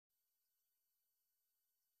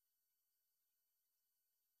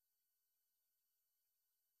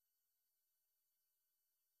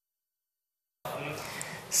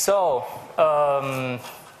So,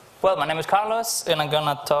 well, my name is Carlos, and I'm going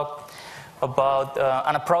to talk about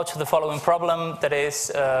an approach to the following problem, that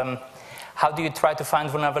is, how do you try to find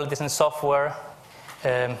vulnerabilities in software,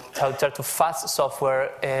 how to try to fuzz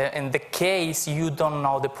software in the case you don't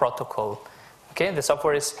know the protocol. Okay, the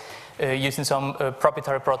software is using some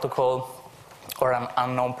proprietary protocol or an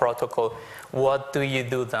unknown protocol. What do you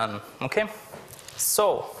do then? Okay,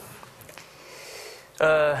 so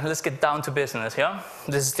let's get down to business. Yeah,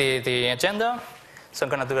 this is the agenda. So I'm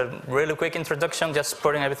going to do a really quick introduction, just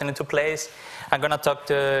putting everything into place. I'm going to talk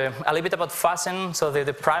a little bit about fuzzing, so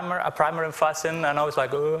a primer in fuzzing. I know it's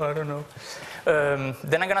like, oh, I don't know.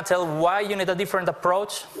 Then I'm going to tell why you need a different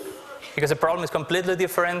approach, because the problem is completely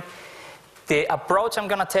different. The approach I'm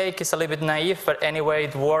going to take is a little bit naive, but anyway,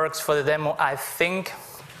 it works for the demo. I think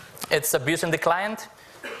it's abusing the client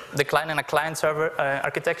in a client-server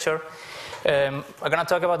architecture. I'm going to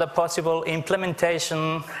talk about the possible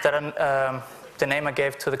implementation that the name I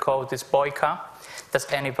gave to the code is Boyka.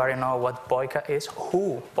 Does anybody know what Boyka is?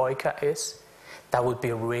 Who Boyka is? That would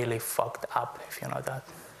be really fucked up if you know that.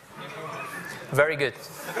 Very good.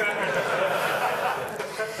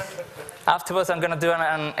 Afterwards, I'm going to do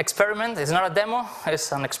an experiment. It's not a demo,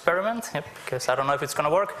 it's an experiment, because I don't know if it's going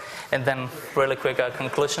to work. And then really quick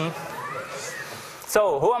conclusion.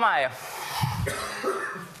 So, who am I?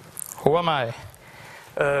 Who am I?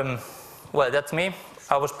 Well, that's me.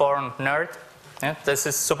 I was born nerd. Yeah, this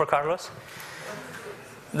is Super Carlos.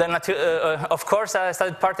 Then, of course, I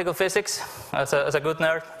studied particle physics as a good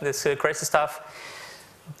nerd, this crazy stuff.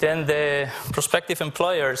 Then the prospective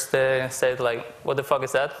employers, they said, like, what the fuck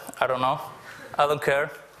is that? I don't know. I don't care.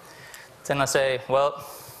 Then I say, well,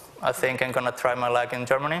 I think I'm going to try my luck in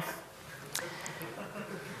Germany.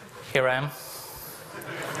 Here I am.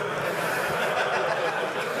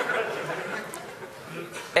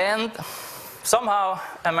 And somehow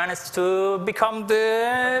I managed to become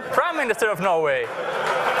the Prime Minister of Norway.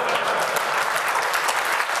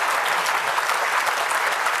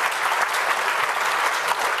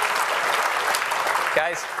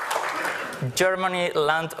 Guys, Germany,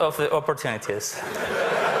 land of the opportunities.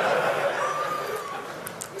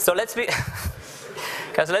 So let's be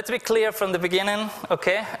clear from the beginning,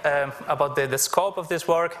 okay, about the scope of this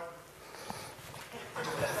work.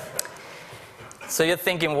 So you're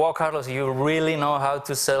thinking, wow, Carlos, you really know how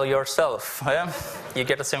to sell yourself. Yeah? You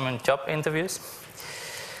get some in job interviews,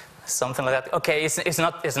 something like that. Okay, it's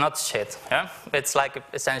not shit. Yeah? It's like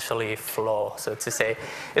essentially flaw, so to say.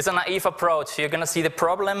 It's a naive approach. You're gonna see the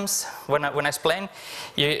problems when I explain.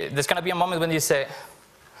 There's gonna be a moment when you say,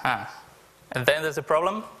 huh, and then there's a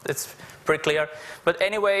problem. It's pretty clear. But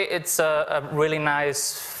anyway, it's a really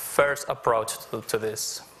nice first approach to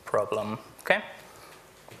this problem. Okay.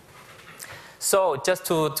 So just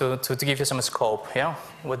to give you some scope, yeah,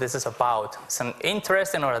 what this is about. It's an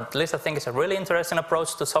interesting, or at least I think it's a really interesting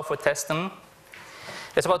approach to software testing.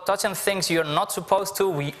 It's about touching things you're not supposed to.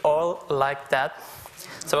 We all like that.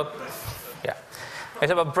 So, yeah,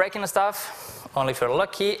 it's about breaking stuff, only if you're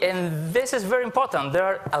lucky. And this is very important. There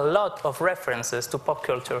are a lot of references to pop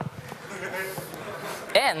culture.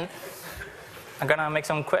 And I'm gonna make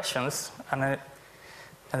some questions, and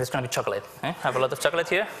there's gonna be chocolate. I have a lot of chocolate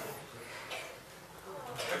here.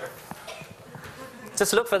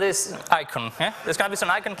 Just look for this icon. Yeah? There's going to be some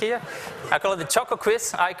icon here. I call it the Choco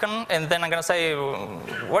Quiz icon, and then I'm going to say,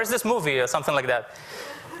 where's this movie, or something like that.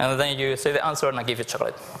 And then you say the answer, and I give you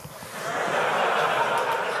chocolate.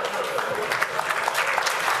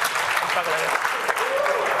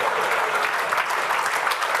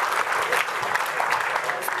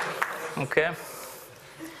 Okay.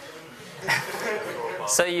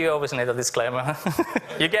 So you always need a disclaimer.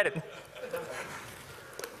 You get it.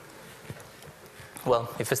 Well,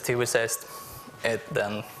 if Steve says it,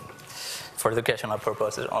 then for educational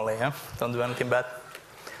purposes only, yeah? Don't do anything bad.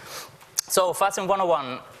 So, fuzzing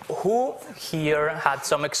 101. Who here had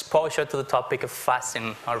some exposure to the topic of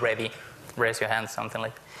fuzzing already? Raise your hand, something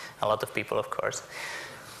like a lot of people, of course.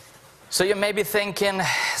 So you may be thinking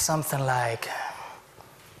something like,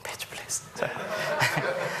 bitch, please.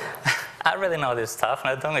 I really know this stuff,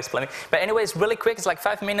 and I don't explain it. But anyways, really quick, it's like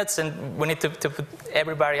 5 minutes, and we need to put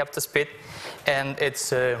everybody up to speed. And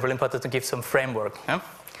it's really important to give some framework. Yeah?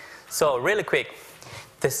 So really quick,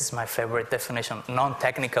 this is my favorite definition,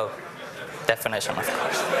 non-technical definition, of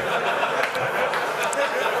course.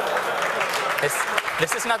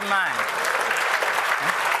 This is not mine.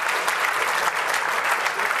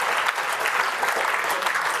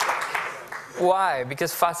 Why?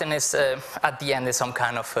 Because fuzzing is, at the end, is some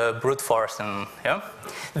kind of brute force. And, yeah?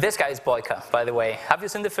 This guy is Boyka, by the way. Have you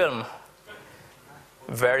seen the film?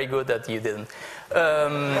 Very good that you didn't.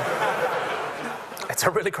 It's a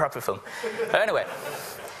really crappy film. Anyway.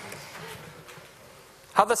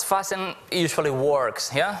 How does fuzzing usually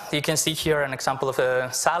works? Yeah, you can see here an example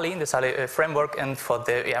of Sally, the Sally framework, and for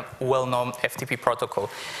the well-known FTP protocol.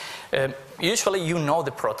 Usually, you know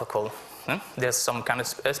the protocol. There's some kind of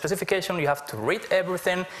specification. You have to read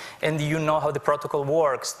everything, and you know how the protocol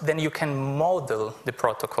works. Then you can model the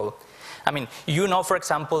protocol. I mean, you know, for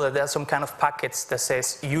example, that there's some kind of packets that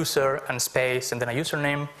says user and space, and then a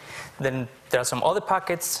username. Then there are some other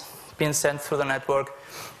packets being sent through the network.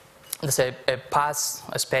 Let's say a pass,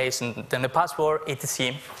 a space, and then a password,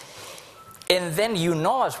 etc. And then you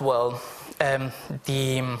know as well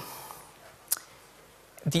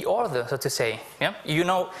the order, so to say. Yeah? You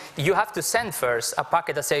know, you have to send first a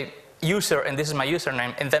packet that say user, and this is my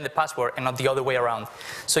username, and then the password, and not the other way around.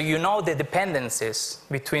 So you know the dependencies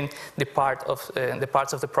between the parts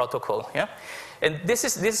of the protocol. Yeah? And this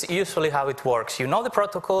is usually how it works. You know the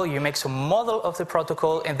protocol, you make some model of the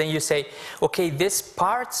protocol, and then you say, okay, these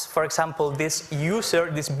parts, for example, this user,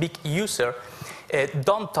 this big user,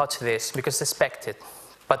 don't touch this because it's expected.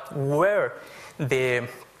 But where the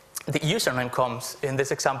username comes, in this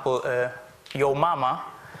example, yo mama,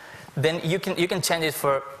 then you can change it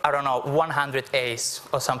for, I don't know, 100 A's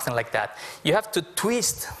or something like that. You have to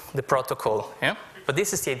twist the protocol, yeah? But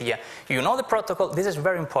this is the idea. You know the protocol. This is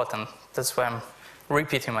very important. That's why I'm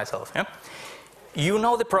repeating myself. Yeah? You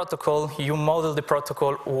know the protocol. You model the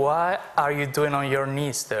protocol. What are you doing on your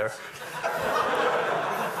knees there?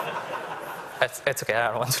 It's okay.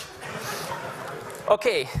 I don't want to.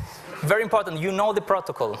 Okay. Very important. You know the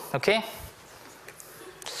protocol. Okay.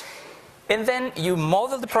 And then you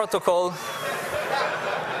model the protocol.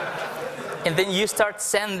 And then you start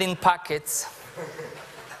sending packets.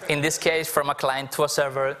 In this case, from a client to a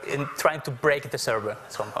server, in trying to break the server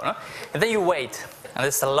somehow. No? And then you wait, and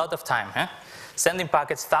it's a lot of time. Eh? Sending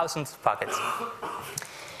packets, thousands of packets.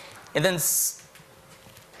 And then,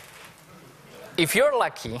 if you're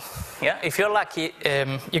lucky,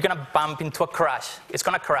 you're gonna bump into a crash. It's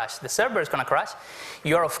gonna crash. The server is gonna crash.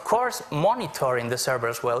 You're of course monitoring the server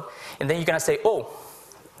as well. And then you're gonna say, oh,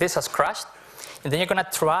 this has crashed. And then you're gonna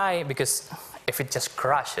try, because if it just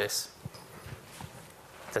crashes,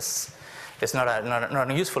 it's not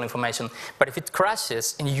useful information. But if it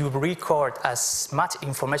crashes and you record as much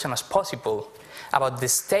information as possible about the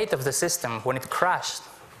state of the system when it crashed,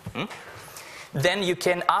 then you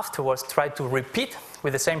can afterwards try to repeat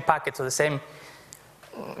with the same packet or the same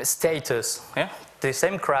status, yeah? The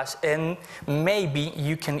same crash, and maybe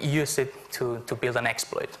you can use it to build an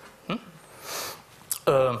exploit.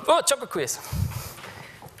 Oh, Choco Quiz.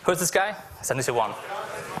 Who's this guy? It's an easy one.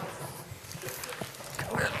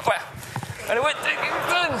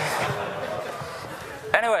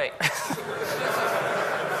 Anyway,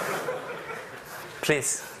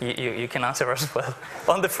 please, you can answer as well.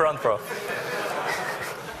 On the front row.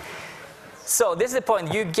 So this is the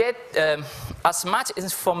point. You get as much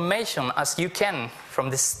information as you can from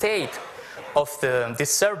the state of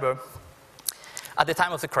this server at the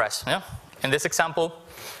time of the crash. Yeah? In this example,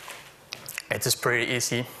 it is pretty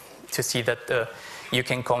easy to see that you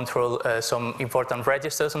can control some important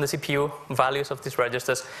registers on the CPU, values of these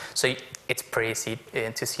registers. So it's pretty easy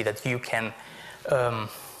to see that you can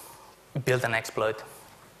build an exploit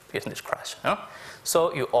using this crash. Yeah?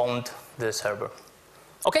 So you owned the server.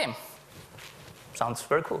 Okay, sounds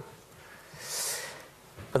very cool.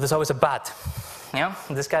 But there's always a but. Yeah?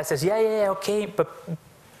 This guy says, yeah, okay, but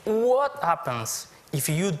what happens if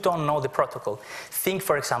you don't know the protocol? Think,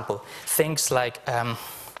 for example, things like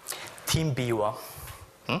TeamViewer.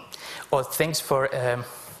 Or things for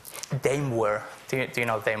Dameware. Do you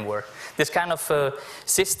know Dameware? This kind of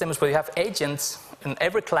systems where you have agents in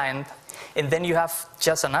every client, and then you have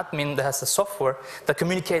just an admin that has a software that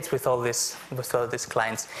communicates with all these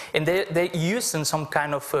clients. And they're using some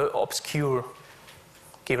kind of obscure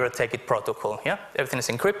give or take it protocol. Yeah? Everything is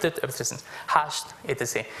encrypted, everything is hashed,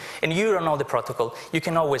 etc. And you don't know the protocol. You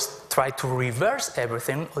can always try to reverse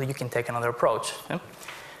everything, or you can take another approach. Yeah?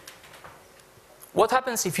 What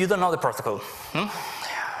happens if you don't know the protocol?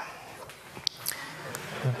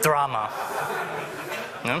 Drama.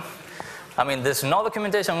 I mean, there's no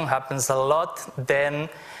documentation, happens a lot, then,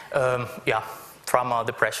 trauma,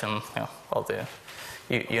 depression, all the,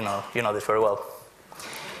 you know this very well.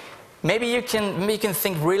 Maybe you can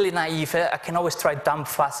think really naive. I can always try dumb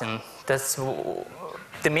fuzzing. That's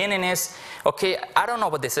the meaning is, okay, I don't know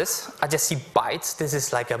what this is. I just see bytes. This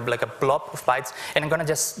is like a blob of bytes, and I'm gonna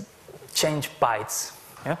just change bytes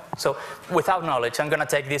Yeah? So without knowledge, I'm going to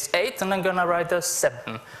take this 8 and I'm going to write a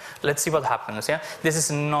 7. Let's see what happens. Yeah? This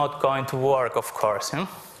is not going to work, of course. Yeah?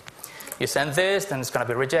 You send this, then it's going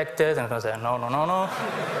to be rejected, and it's going to say, no, no, no, no.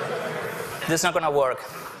 This is not going to work.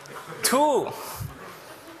 2.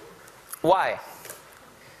 Why?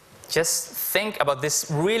 Just think about this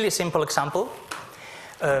really simple example.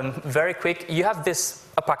 Very quick. You have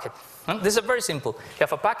a packet. This is very simple. You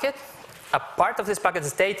have a packet. A part of this packet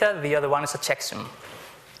is data. The other one is a checksum.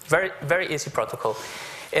 Very, very easy protocol.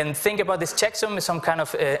 And think about this checksum as some kind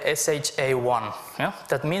of SHA-1. Yeah?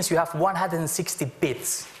 That means you have 160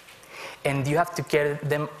 bits. And you have to get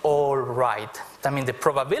them all right. I mean, the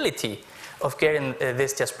probability of getting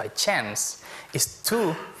this just by chance is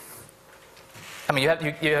 2. I mean,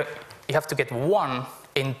 you have to get 1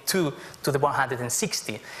 in 2 to the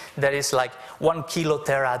 160. That is like 1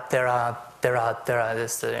 kilotera, tera.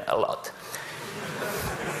 That's a lot.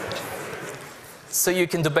 So you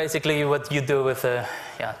can do basically what you do with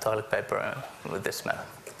toilet paper with this method.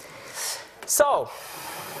 So,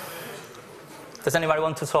 does anybody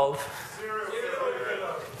want to solve?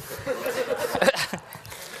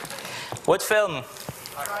 What film?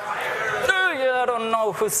 I don't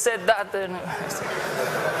know who said that.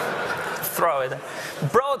 Throw it.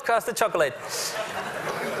 Broadcast the chocolate.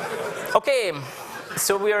 Okay,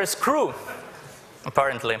 so we are a screw,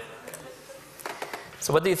 apparently.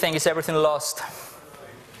 So what do you think? Is everything lost?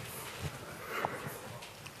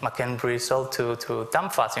 I can result to dumb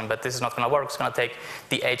fuzzing, but this is not going to work. It's going to take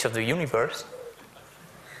the age of the universe.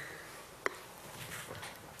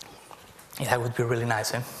 Yeah, that would be really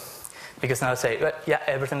nice, eh? Because now I say, yeah,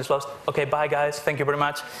 everything is lost. Okay, bye guys, thank you very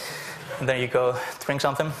much. And then you go drink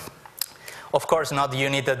something. Of course not, you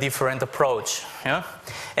need a different approach. Yeah?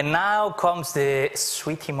 And now comes the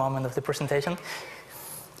sweetie moment of the presentation.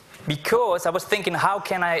 Because I was thinking, how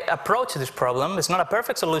can I approach this problem? It's not a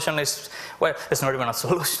perfect solution. It's not even a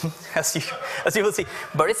solution, as you will see.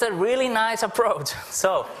 But it's a really nice approach.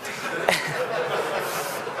 So,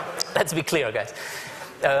 let's be clear, guys.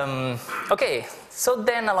 Okay, so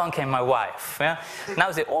then along came my wife. Yeah? Now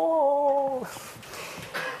I say, oh.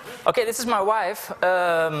 Okay, this is my wife.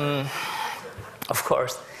 Of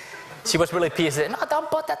course. She was really pissed. No,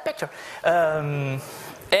 don't put that picture.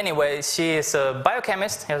 Anyway, she is a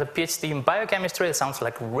biochemist. She has a PhD in biochemistry. It sounds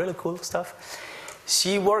like really cool stuff.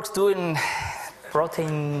 She works doing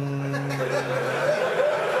protein...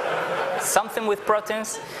 something with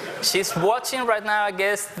proteins. She's watching right now, I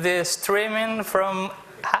guess, the streaming from...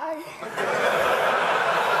 Hi.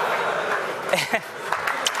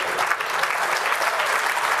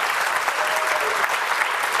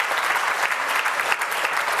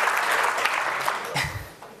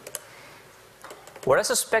 What I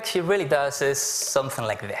suspect he really does is something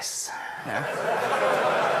like this. Yeah?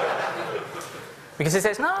 Because he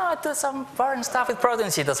says, no, I do some foreign stuff with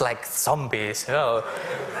proteins. He does like zombies,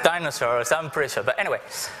 dinosaurs, I'm pretty sure. But anyway,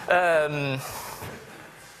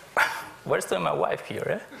 where's doing my wife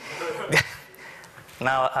here? Eh?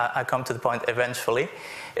 Now I come to the point eventually.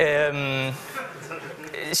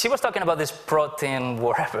 She was talking about this protein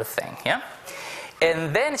whatever thing, yeah?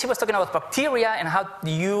 And then she was talking about bacteria and how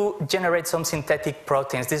you generate some synthetic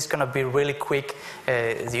proteins. This is going to be really quick.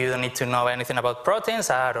 You don't need to know anything about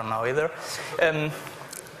proteins. I don't know either. And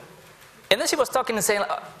then she was talking and saying,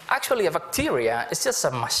 actually, a bacteria is just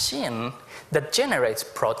a machine that generates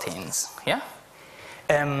proteins. Yeah?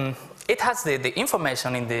 It has the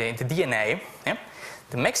information in the DNA. Yeah?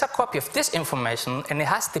 It makes a copy of this information, and it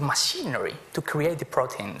has the machinery to create the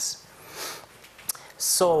proteins.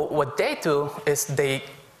 So what they do is they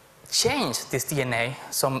change this DNA,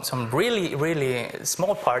 some really, really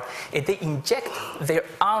small part, and they inject their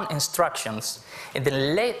own instructions, and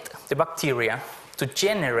then let the bacteria to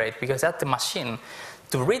generate, because that's the machine,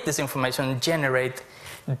 to read this information and generate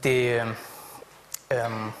the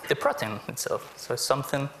protein itself. So it's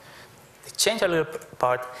something, they change a little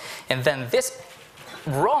part, and then this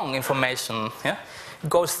wrong information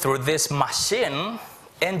goes through this machine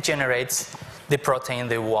and generates the protein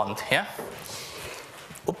they want, yeah?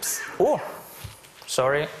 Oops. Oh,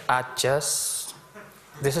 sorry,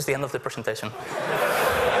 this is the end of the presentation.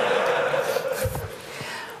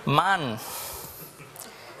 Man.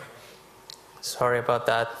 Sorry about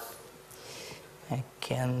that.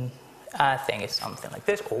 I think it's something like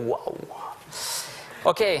this. Oh, wow.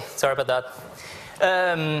 Okay, sorry about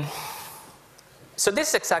that. So this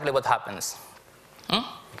is exactly what happens.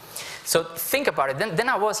 So think about it. Then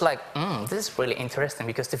I was like, this is really interesting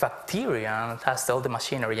because the bacteria has all the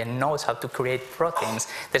machinery and knows how to create proteins.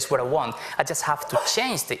 That's what I want. I just have to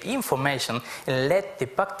change the information and let the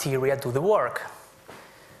bacteria do the work.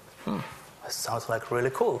 That sounds like really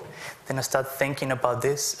cool. Then I start thinking about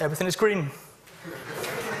this. Everything is green.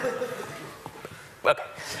 Okay.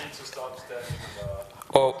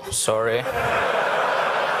 Oh, sorry.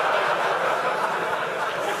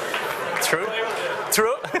 True?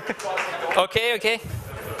 True? Okay, okay.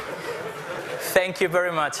 Thank you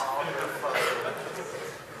very much.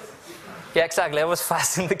 Yeah, exactly. I was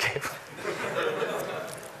fuzzing the cable.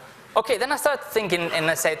 Okay, then I started thinking, and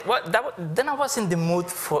I said, then I was in the mood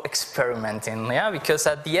for experimenting, yeah, because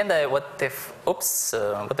at the end, what the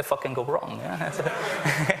fuck can go wrong? Yeah?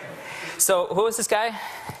 So, who is this guy?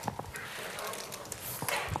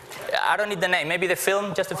 I don't need the name. Maybe the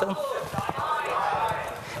film, just the film.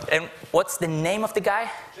 And what's the name of the guy?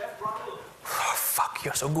 Oh, fuck,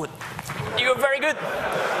 you're so good. You're very good.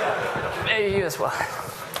 Maybe you as well.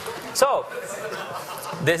 So,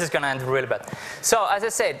 this is gonna end really bad. So, as I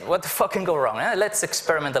said, what the fuck can go wrong? Let's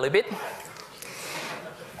experiment a little bit.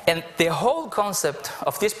 And the whole concept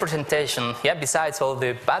of this presentation, yeah, besides all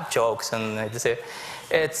the bad jokes, and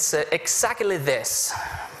it's exactly this.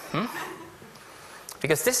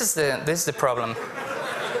 Because this is the problem.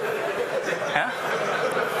 Yeah?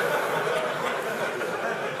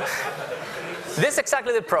 This is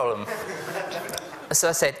exactly the problem. So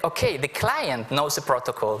I said, okay, the client knows the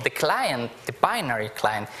protocol. The client, the binary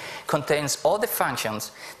client, contains all the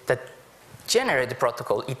functions that generate the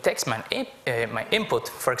protocol. It takes my input.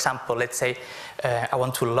 For example, let's say I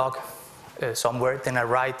want to log somewhere, then I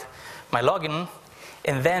write my login,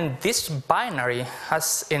 and then this binary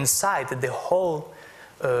has inside the whole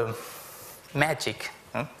magic.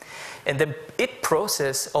 And then it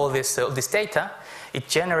processes all this data. It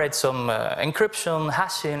generates some encryption,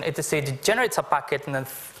 hashing, etc. It generates a packet and then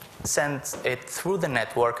sends it through the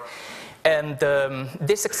network. And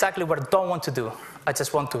this is exactly what I don't want to do. I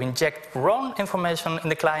just want to inject wrong information in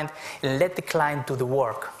the client and let the client do the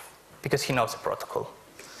work because he knows the protocol.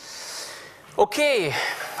 Okay,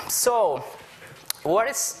 so what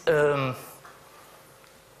is the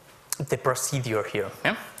procedure here?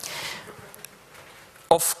 Yeah?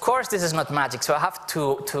 Of course, this is not magic, so I have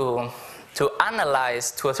to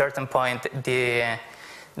analyze to a certain point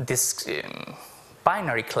this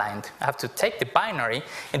binary client. I have to take the binary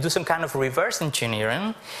and do some kind of reverse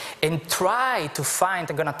engineering and try to find,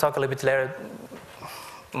 I'm going to talk a little bit later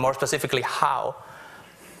more specifically how,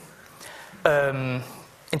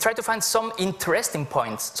 and try to find some interesting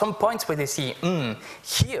points, some points where they see,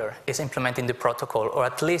 here is implementing the protocol, or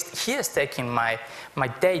at least here is taking my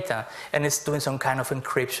data and it's doing some kind of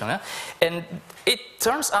encryption. Eh? And it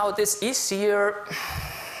turns out it's easier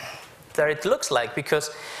than it looks like,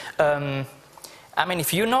 because I mean,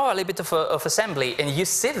 if you know a little bit of assembly and you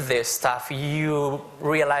see this stuff, you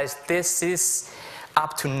realize this is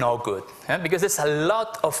up to no good, because there's a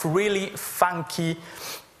lot of really funky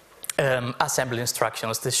assembly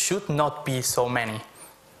instructions. There should not be so many.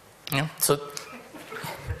 Yeah? So,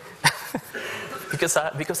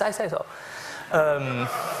 because I say so.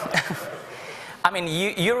 I mean,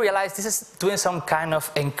 you realize this is doing some kind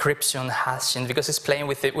of encryption hashing because it's playing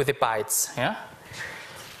with the bytes. Yeah.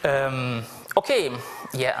 Okay.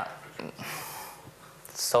 Yeah.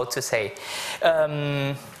 So to say.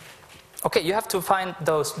 Okay, you have to find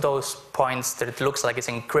those points that it looks like it's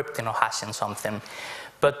encrypting or hashing something.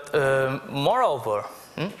 But moreover,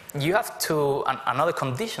 you have to, another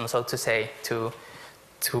condition, so to say, to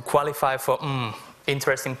qualify for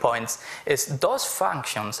interesting points, is those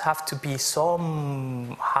functions have to be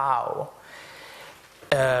somehow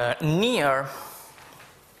near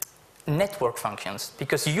network functions.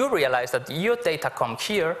 Because you realize that your data comes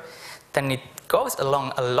here, then it goes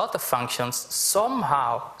along a lot of functions,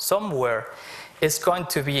 somehow, somewhere, it's going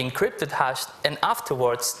to be encrypted, hashed, and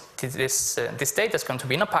afterwards this data is going to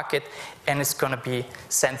be in a packet and it's going to be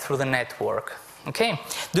sent through the network. Okay?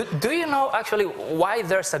 Do you know actually why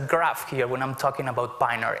there's a graph here when I'm talking about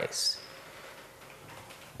binaries?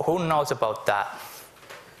 Who knows about that?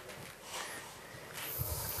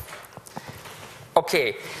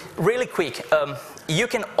 Okay, really quick. You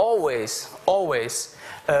can always,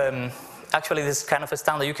 actually this is kind of a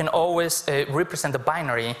standard, you can always represent the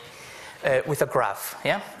binary with a graph,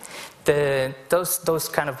 yeah? Those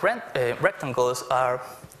kind of rectangles are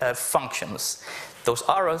functions. Those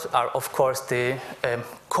arrows are, of course, the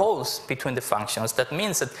calls between the functions. That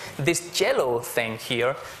means that this yellow thing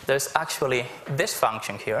here, there's actually this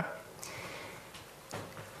function here.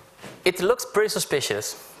 It looks pretty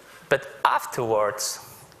suspicious, but afterwards,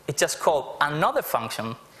 it just called another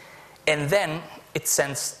function, and then it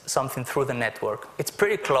sends something through the network. It's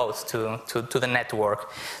pretty close to the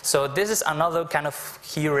network. So this is another kind of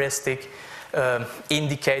heuristic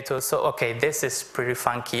indicators. So, okay, this is pretty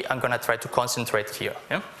funky. I'm going to try to concentrate here.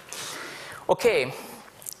 Yeah? Okay,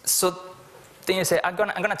 so then you say, I'm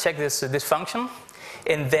gonna check this function,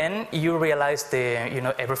 and then you realize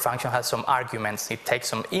every function has some arguments. It takes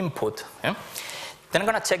some input. Yeah? Then I'm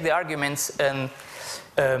gonna check the arguments, and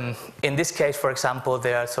in this case, for example,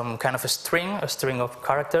 there are some kind of a string of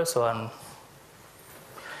characters,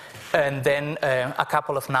 and then a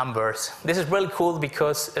couple of numbers. This is really cool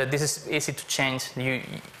because this is easy to change.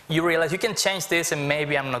 You realize you can change this, and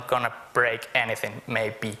maybe I'm not gonna break anything.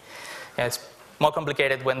 Maybe. It's more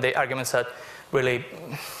complicated when the arguments are really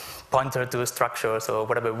pointer to structures or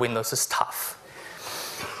whatever Windows stuff.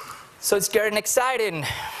 So it's getting exciting.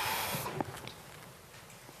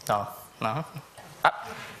 No.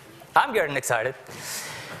 I'm getting excited.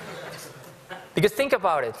 Because think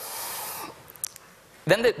about it.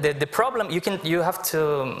 Then the problem, you have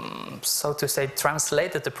to, so to say,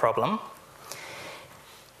 translate the problem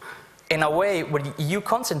in a way where you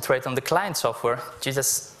concentrate on the client software. You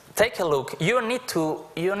just take a look. You need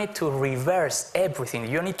to reverse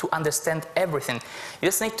everything. You need to understand everything. You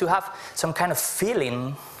just need to have some kind of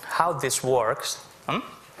feeling how this works.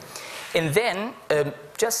 And then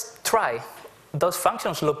just try. Those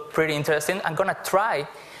functions look pretty interesting. I'm going to try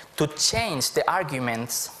to change the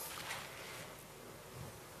arguments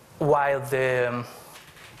while the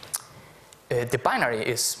binary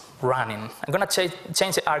is running. I'm going to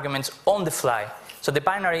change the arguments on the fly. So the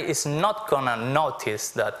binary is not going to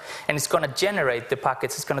notice that, and it's going to generate the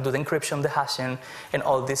packets. It's going to do the encryption, the hashing, and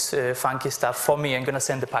all this funky stuff for me. I'm going to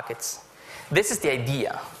send the packets. This is the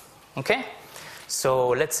idea, okay? So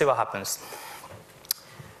let's see what happens.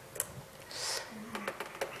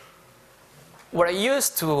 What I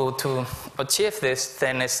use to achieve this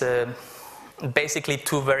then is basically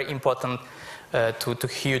two very important to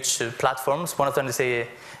huge platforms. One of them is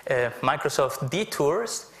Microsoft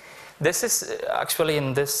Detours. This is actually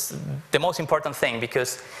the most important thing,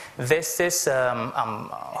 because this is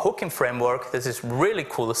hooking framework. This is really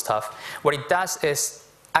cool stuff. What it does is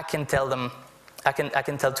I can tell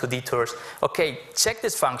to Detours, okay, check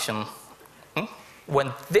this function.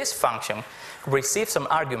 When this function receives some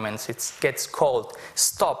arguments, it gets called,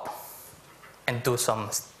 stop and do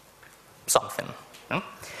something.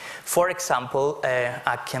 For example,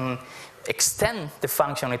 I can extend the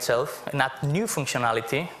function itself and add new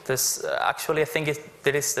functionality. This actually, I think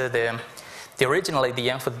that is the original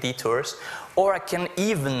idea for Detours. Or I can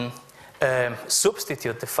even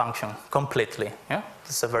substitute the function completely. Yeah?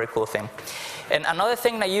 This is a very cool thing. And another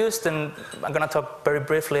thing I used, and I'm going to talk very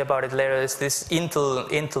briefly about it later, is this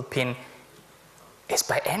Intel pin. Is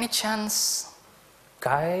by any chance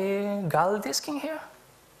Gal disking here?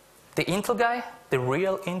 The Intel guy? The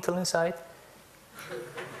real Intel inside?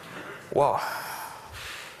 Wow.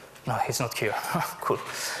 No, he's not here. Cool.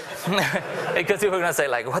 Because you were going to say,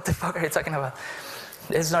 like, what the fuck are you talking about?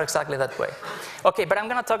 It's not exactly that way. Okay, but I'm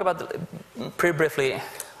going to talk about pretty briefly.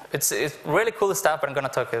 It's really cool stuff, but I'm going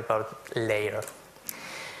to talk about it later.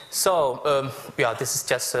 So, yeah, this is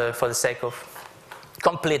just for the sake of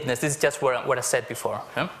completeness. This is just what I said before.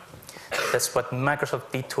 Yeah? That's what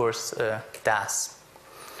Microsoft Detours does.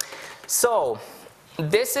 So,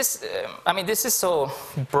 this is, this is so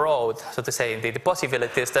broad, so to say, the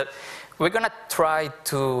possibilities, that we're going to try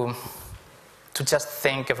to just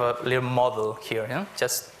think of a little model here, yeah?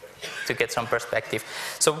 Just to get some perspective.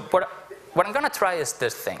 So what I'm going to try is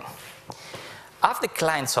this thing. I have the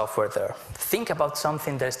client software there. Think about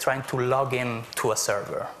something that is trying to log in to a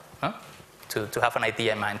server, huh? to have an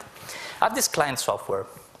idea in mind. I have this client software.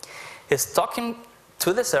 It's talking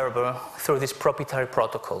to the server through this proprietary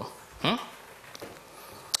protocol.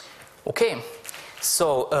 Okay,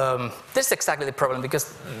 so this is exactly the problem,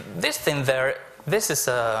 because this thing there, this is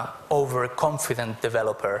an overconfident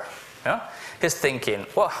developer. Yeah? He's thinking,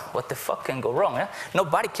 well, what the fuck can go wrong? Yeah?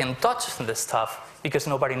 Nobody can touch this stuff because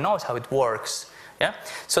nobody knows how it works. Yeah?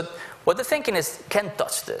 So what they're thinking is, can't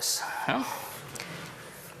touch this. Yeah?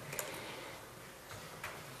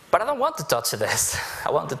 But I don't want to touch this. I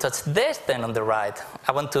want to touch this thing on the right.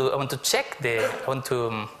 I want to check I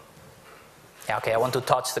want to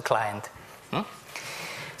touch the client.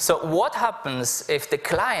 So what happens if the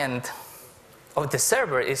client of the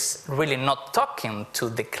server is really not talking to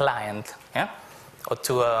the client, yeah? Or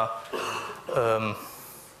to a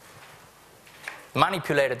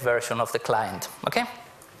manipulated version of the client, okay?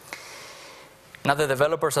 Now the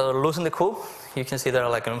developers are losing the cool. You can see they're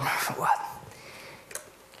like, what?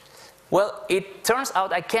 Well, it turns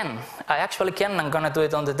out I can. I actually can. I'm going to do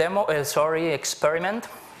it on the demo, experiment.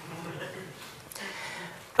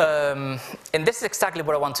 And this is exactly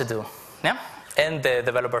what I want to do. Yeah? and the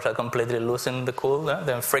developers are completely losing the cool,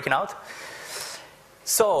 they're freaking out.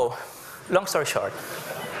 So, long story short,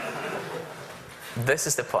 this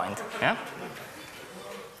is the point. Yeah?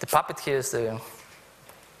 The puppet here is the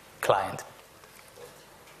client.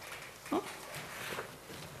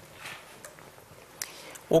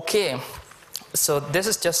 Okay, so this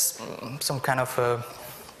is just some kind of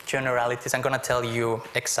generalities. I'm going to tell you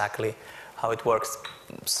exactly how it works.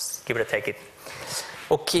 Just give it a take it.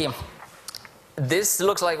 Okay, this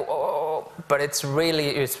looks like, oh, but it's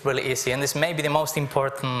really easy, and this may be the most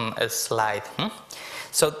important slide.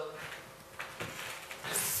 So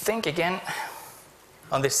think again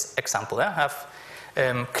on this example. I have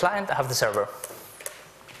client, I have the server.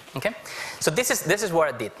 Okay, so this is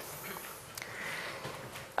what I did.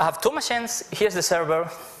 I have two machines. Here's the server,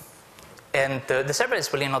 and the server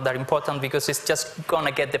is really not that important because it's just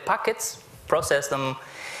gonna get the packets, process them,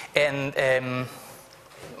 and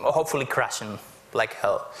hopefully crashing like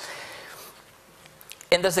hell.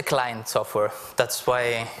 And there's the client software. That's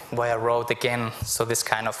why I wrote again. So this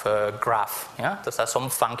kind of graph. Yeah, there are some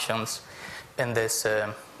functions in this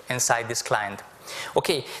inside this client.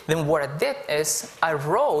 Okay, then what I did is I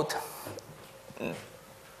wrote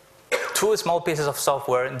two small pieces of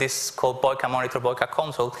software. This is called Boyka Monitor, Boyka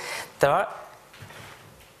Console. There are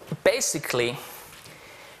basically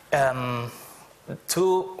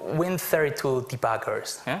two Win32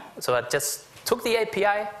 debuggers. Yeah? So I just took the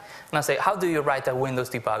API and I say, how do you write a Windows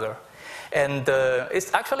debugger? And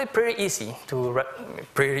it's actually pretty easy to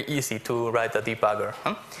write a debugger.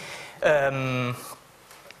 And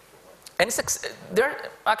there are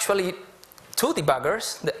actually two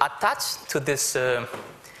debuggers that attached to this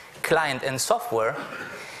client and software,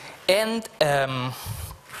 and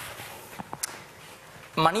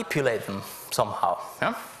manipulate them somehow.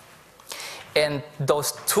 Yeah? And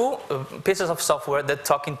those two pieces of software, they're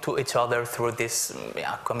talking to each other through this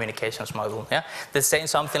communications model. Yeah? They're saying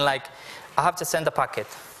something like, I have to send a packet.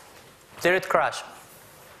 Did it crash?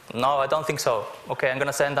 No, I don't think so. Okay, I'm going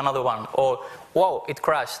to send another one. Or, whoa, it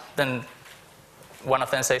crashed. Then one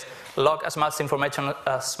of them says, log as much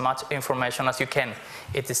information as you can,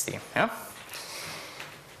 etc. Yeah?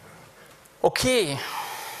 Okay.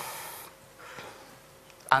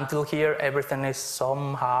 Until here, everything is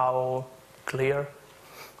somehow clear.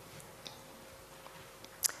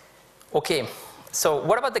 Okay. So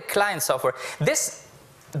what about the client software? This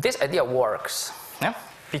idea works, yeah?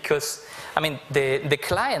 Because I mean the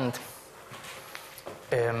client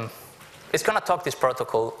is going to talk this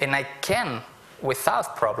protocol, and I can,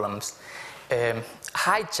 without problems,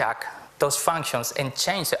 hijack those functions and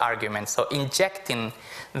change the arguments. So injecting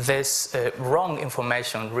this wrong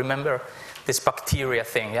information. Remember this bacteria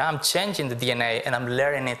thing. Yeah? I'm changing the DNA and I'm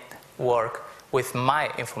letting it work with my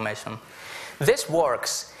information. This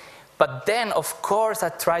works, but then of course I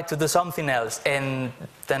try to do something else, and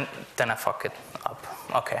then I fuck it up.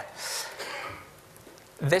 Okay.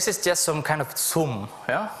 This is just some kind of zoom,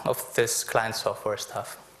 yeah, of this client software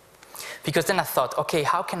stuff. Because then I thought, okay,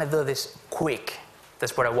 how can I do this quick?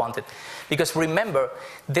 That's what I wanted. Because remember,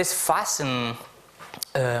 this fuzzing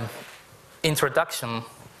introduction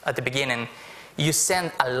at the beginning, you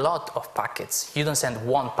send a lot of packets. You don't send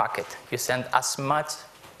one packet. You send as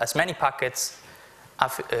many packets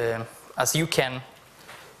as you can,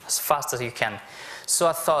 as fast as you can. So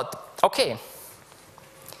I thought, okay,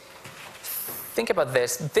 think about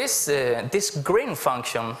this. This green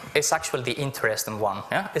function is actually the interesting one.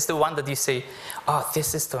 Yeah? It's the one that you say, oh,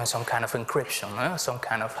 this is doing some kind of encryption, some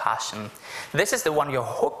kind of hashing. This is the one you're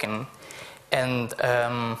hooking, and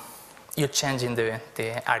you're changing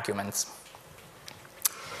the arguments.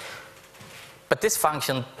 But this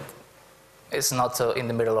function is not in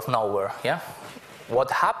the middle of nowhere. Yeah? What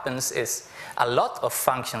happens is a lot of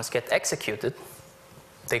functions get executed.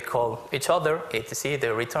 They call each other, etc. They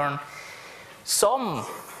return. Some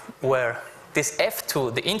where this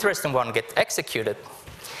F2, the interesting one, get executed,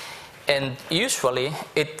 and usually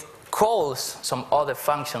it calls some other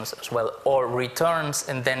functions as well, or returns,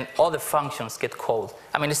 and then other functions get called.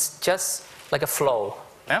 I mean, it's just like a flow.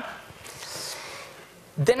 Yeah?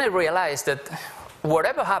 Then I realized that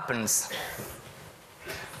whatever happens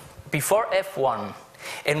before F1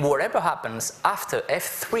 and whatever happens after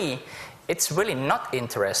F3, it's really not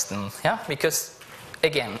interesting, yeah? Because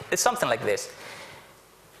again, it's something like this.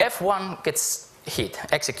 F1 gets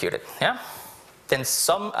executed, yeah? Then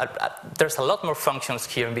there's a lot more functions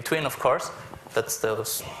here in between, of course. That's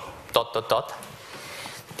those ...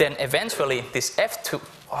 Then eventually this F2,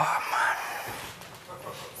 oh man.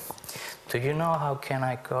 Do you know how can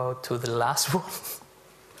I go to the last one?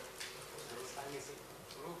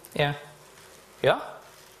 Yeah? Yeah?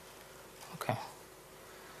 Okay.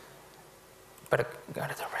 but I got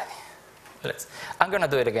it already. I'm going to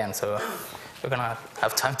do it again, so we're going to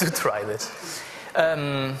have time to try this.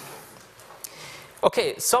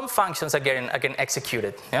 Okay, some functions are getting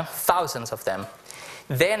executed, yeah? Thousands of them.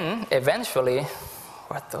 Then, eventually,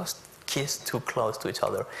 what, those keys too close to each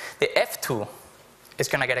other? The F2 is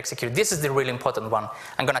going to get executed. This is the really important one.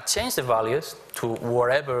 I'm going to change the values to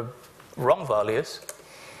whatever wrong values.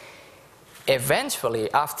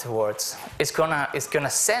 Eventually, afterwards, it's gonna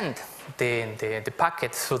send the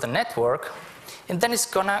packet through the network, and then it's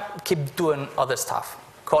gonna keep doing other stuff,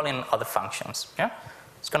 calling other functions. Yeah,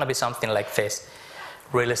 it's gonna be something like this,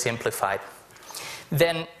 really simplified.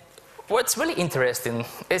 Then, what's really interesting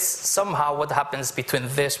is somehow what happens between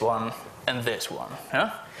this one and this one.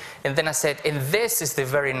 Yeah? And then I said, and this is the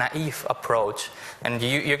very naive approach, and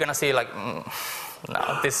you're gonna see like,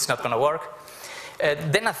 no, this is not gonna work.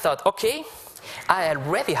 Then I thought, okay, I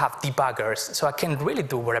already have debuggers, so I can really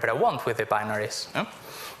do whatever I want with the binaries. Yeah?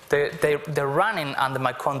 They're running under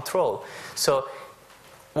my control. So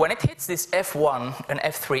when it hits this F1 and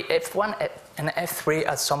F3, F1 and F3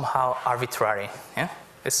 are somehow arbitrary. Yeah?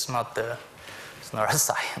 It's not a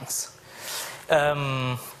science.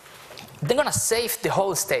 They're going to save the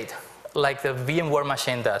whole state, like the VMware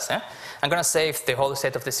machine does. Yeah? I'm going to save the whole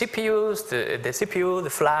state of the CPUs, the CPU, the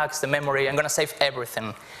flags, the memory. I'm going to save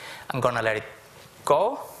everything. I'm going to let it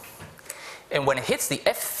go. And when it hits the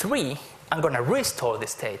F3, I'm going to restore the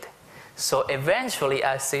state. So eventually,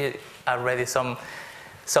 I see already some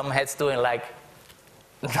heads doing like,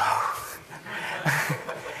 no.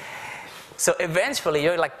 So eventually,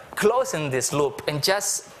 you're like closing this loop and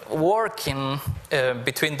just working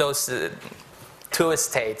between those two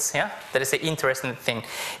states. Yeah, that is the interesting thing.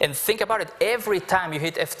 And think about it. Every time you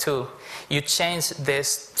hit F2, you change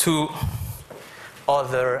this to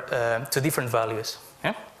different values.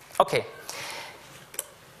 Yeah. Okay.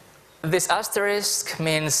 This asterisk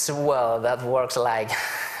means, well, that works like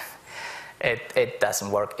it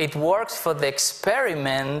doesn't work. It works for the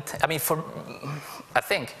experiment. I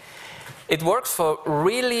think. It works for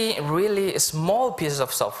really, really small pieces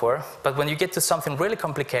of software, but when you get to something really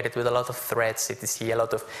complicated with a lot of threads, etc., a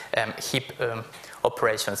lot of heap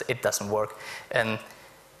operations, it doesn't work. And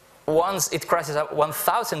once it crashes out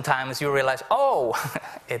 1,000 times, you realize, oh,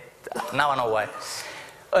 now I know why.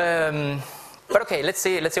 But okay, let's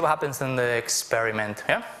see what happens in the experiment.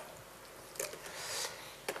 Yeah.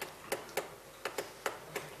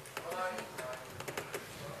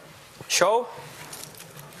 Show.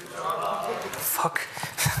 Fuck.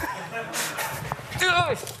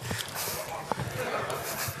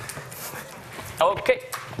 Okay.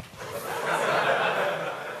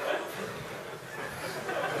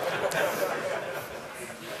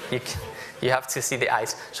 You have to see the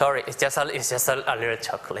eyes. Sorry, it's just a little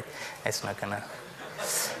chocolate. It's not gonna.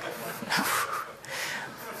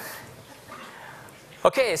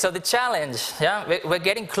 Okay, so the challenge. Yeah, we're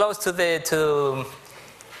getting close to the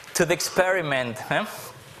experiment. Yeah?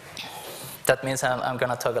 That means I'm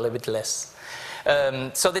gonna talk a little bit less.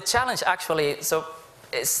 So the challenge actually,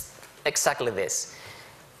 is exactly this.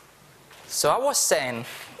 So I was saying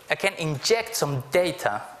I can inject some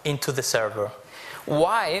data into the server.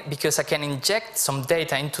 Why? Because I can inject some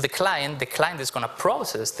data into the client is going to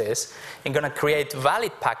process this, and going to create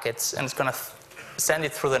valid packets, and it's going to send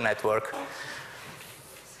it through the network.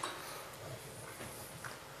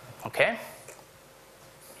 Okay?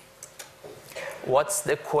 What's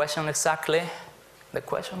the question exactly? The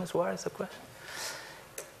question is, where is the question?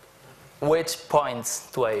 Which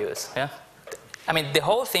points do I use? Yeah? I mean, the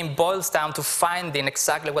whole thing boils down to finding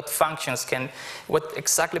exactly what functions what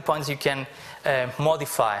exactly points you can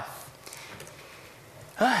modify.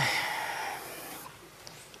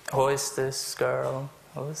 Who is this girl?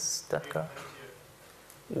 Who is that girl?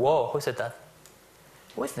 Whoa, who said that?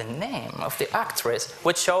 What's the name of the actress?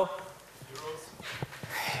 Which show?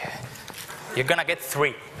 You're gonna get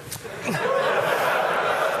 3.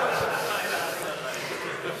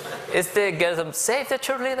 It's the girl, save the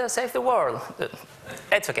cheerleader, save the world.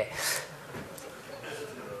 It's okay.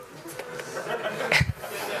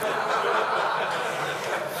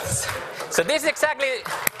 So this is exactly.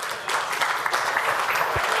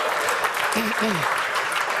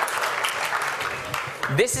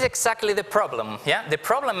 This is exactly the problem. Yeah, the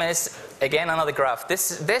problem is, again, another graph.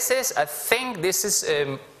 This is, I think, this is.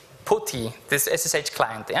 PuTTY, this SSH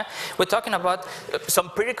client. Yeah? We're talking about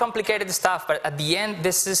some pretty complicated stuff, but at the end,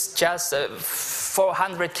 this is just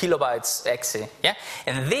 400 kilobytes exe. Yeah?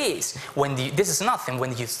 And this is nothing.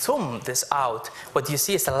 When you zoom this out, what you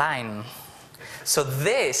see is a line. So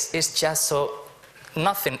this is just so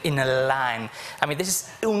nothing in a line. I mean, this is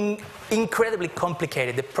incredibly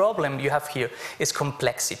complicated. The problem you have here is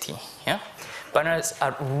complexity. Yeah? Binaries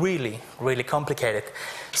are really, really complicated.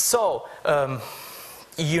 So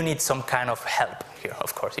you need some kind of help here.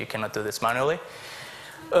 Of course, you cannot do this manually.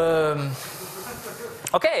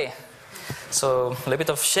 Okay, so a little bit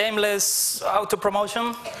of shameless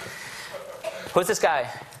auto-promotion. Who's this guy?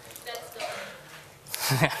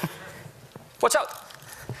 Watch out!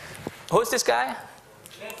 Who's this guy?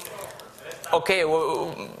 Okay,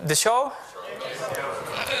 well, the show?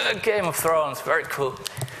 Game of Thrones, very cool.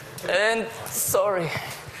 And sorry.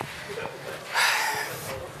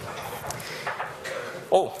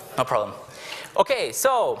 Oh, no problem. Okay,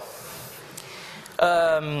 so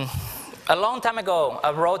a long time ago,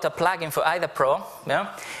 I wrote a plugin for IDA Pro,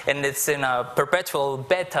 yeah? And it's in a perpetual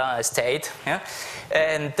beta state, yeah?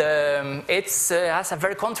 And it has a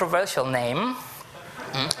very controversial name.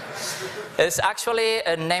 It's actually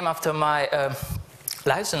a name after my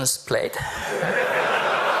license plate.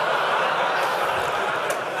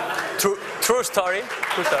 True story.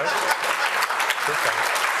 True story. True story.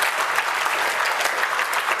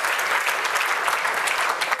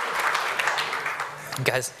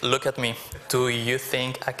 Guys, look at me. Do you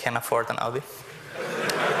think I can afford an Audi?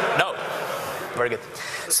 No. Very good.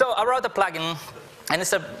 So I wrote a plugin, and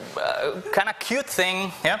it's a kind of cute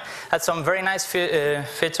thing. Yeah, has some very nice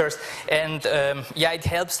features, and yeah, it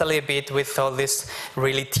helps a little bit with all this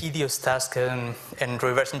really tedious task and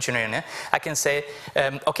reverse engineering. Yeah? I can say,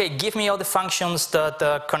 okay, give me all the functions that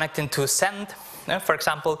are connecting to send. Yeah? For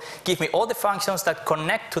example, give me all the functions that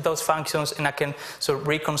connect to those functions, and I can sort of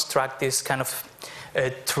reconstruct this kind of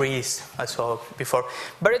trees I saw before.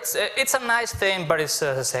 But it's a nice thing, but it's,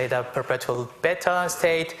 as I say, the perpetual beta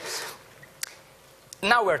state.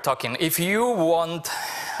 Now we're talking. If you want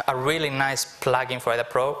a really nice plugin for IDA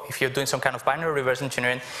Pro, if you're doing some kind of binary reverse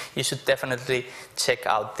engineering, you should definitely check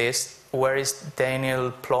out this. Where is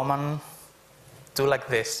Daniel Ploman? Do like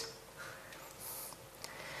this.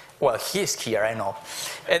 Well, he's here, I know.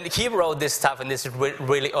 And he wrote this stuff, and this is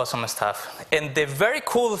really awesome stuff. And the very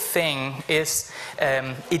cool thing is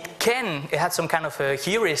it has some kind of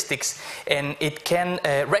heuristics, and it can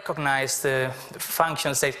recognize the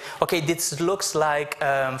functions that, okay, this looks like,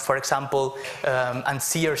 for example, an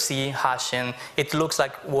CRC hashing. It looks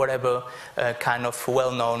like whatever kind of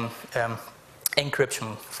well-known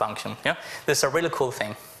encryption function. Yeah? This is a really cool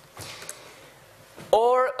thing.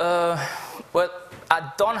 Or, well,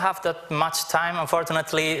 I don't have that much time,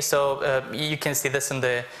 unfortunately, so you can see this in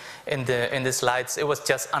the slides. It was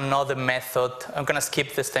just another method. I'm going to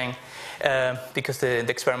skip this thing because the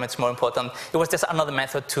experiment's more important. It was just another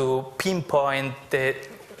method to pinpoint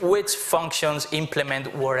which functions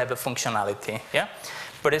implement whatever functionality. Yeah,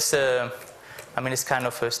 but it's I mean, it's kind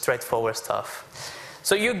of straightforward stuff.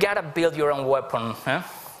 So you gotta build your own weapon. Yeah?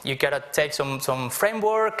 You gotta take some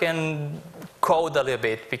framework and code a little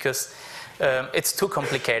bit because it's too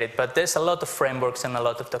complicated, but there's a lot of frameworks and a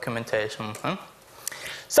lot of documentation. Huh?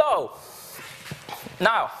 So,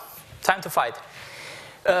 now, time to fight.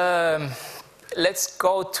 Let's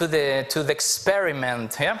go to the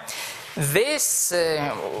experiment. Yeah? This,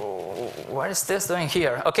 what is this doing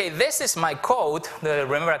here? Okay, this is my code.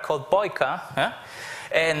 Remember I called Boyka. Yeah?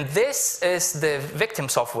 And this is the victim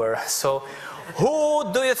software. So,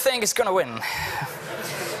 who do you think is going to win?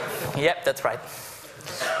 Yep, that's right.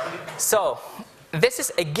 So, this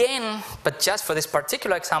is again, but just for this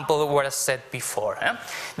particular example, what I said before. Eh?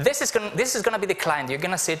 This is going to be the client. You're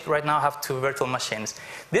going to see it right now. I have two virtual machines.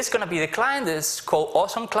 This is going to be the client. It's called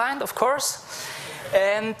Awesome Client, of course.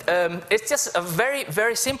 And it's just a very,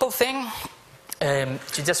 very simple thing. You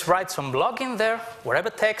just write some login there, whatever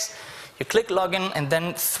text. You click login, and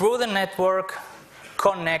then through the network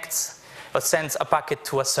connects or sends a packet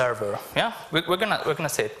to a server. Yeah, we're gonna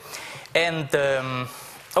see it. And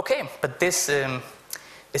okay, but this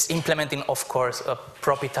is implementing, of course, a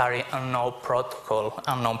proprietary unknown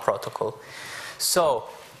protocol. So,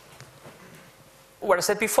 what I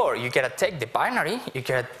said before, you gotta take the binary, you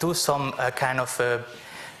gotta do some kind of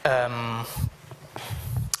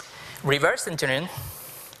reverse engineering.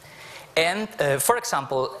 And for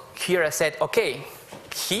example, here I said, okay,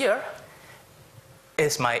 here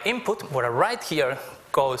is my input. What I write here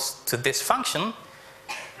goes to this function.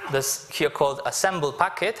 This here called assemble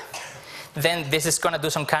packet. Then this is going to do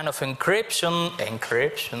some kind of encryption,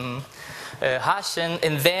 hashing,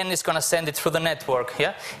 and then it's going to send it through the network.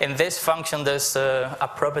 Yeah, and this function is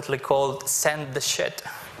appropriately called send the shit.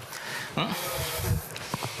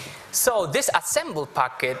 So this assemble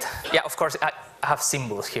packet, yeah, of course I have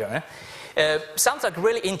symbols here. Sounds like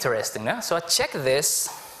really interesting. So I check this.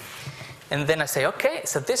 And then I say, okay,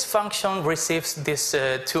 so this function receives these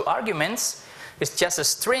 2 arguments. It's just a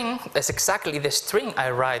string. That's exactly the string I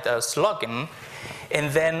write as login,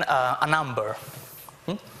 and then a number.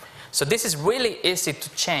 So this is really easy to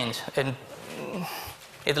change, and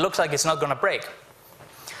it looks like it's not going to break.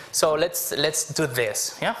 So let's do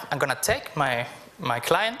this. Yeah, I'm going to take my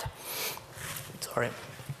client. Sorry,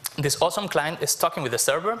 this awesome client is talking with the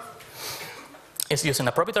server. It's using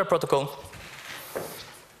a proprietary protocol.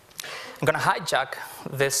 I'm going to hijack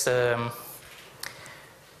this, and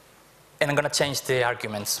I'm going to change the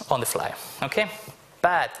arguments on the fly. Okay,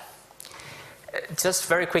 but just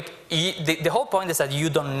very quick. The whole point is that you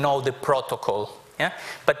don't know the protocol. Yeah,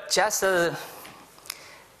 but just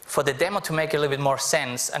for the demo to make a little bit more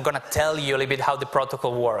sense, I'm going to tell you a little bit how the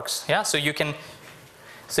protocol works. Yeah, so you can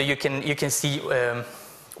see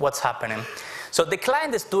what's happening. So the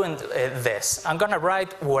client is doing this. I'm going to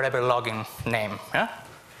write whatever login name. Yeah?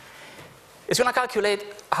 It's going to calculate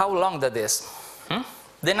how long that is.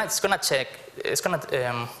 Then it's going to check. It's going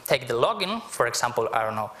to take the login, for example, I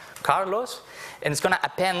don't know, Carlos, and it's going to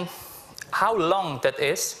append how long that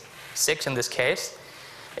is, 6 in this case,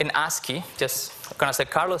 in ASCII. Just going to say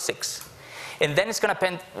Carlos 6, and then it's going to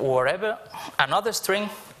append whatever another string.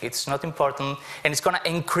 It's not important, and it's going to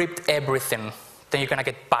encrypt everything. Then you're going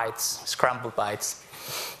to get bytes, scrambled bytes.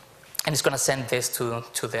 And it's going to send this through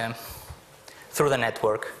the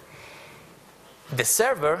network. The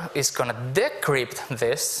server is going to decrypt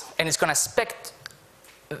this, and it's going to expect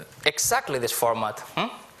exactly this format.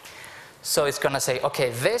 So it's going to say, okay,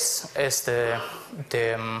 this is the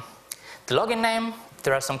login name.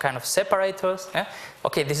 There are some kind of separators. Yeah?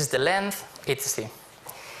 Okay, this is the length, etc.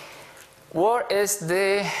 What is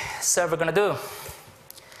the server going to do?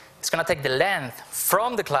 It's going to take the length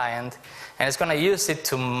from the client, and it's going to use it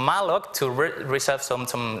to malloc to reserve some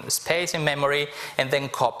space in memory, and then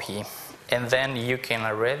copy. And then you can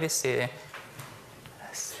already see.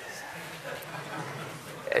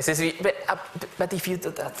 But if you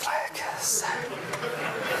do that like this.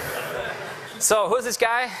 So who's this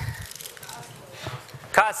guy?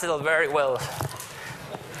 Castle, very well.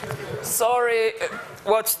 Sorry,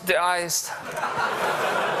 watch the eyes.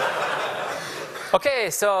 Okay,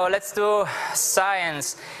 so let's do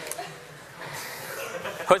science.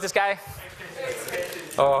 Who's this guy?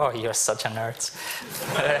 Oh, you're such a nerd.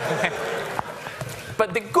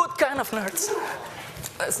 But the good kind of nerds.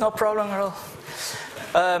 That's no problem at all.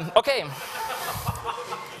 Okay.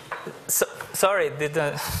 So, sorry,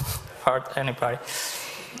 didn't hurt anybody.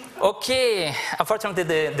 Okay, unfortunately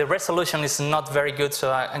the resolution is not very good,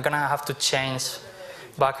 so I'm gonna have to change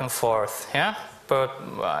back and forth, yeah? But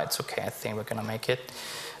it's okay, I think we're gonna make it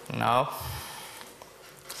now.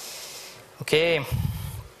 Okay.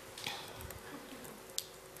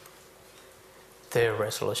 The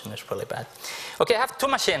resolution is really bad. Okay, I have 2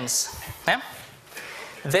 machines, yeah?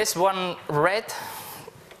 This one red,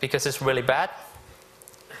 because it's really bad.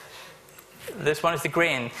 This one is the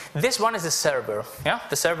green. This one is the server. Yeah,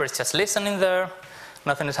 the server is just listening there.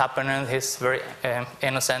 Nothing is happening. He's very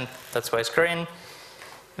innocent. That's why it's green.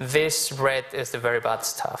 This red is the very bad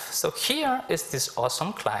stuff. So here is this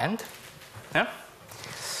awesome client. Yeah,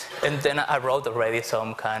 and then I wrote already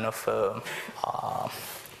some kind of.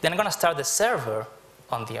 Then I'm gonna start the server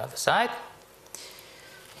on the other side.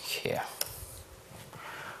 Here.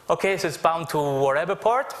 Okay, so it's bound to whatever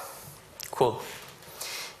port. Cool.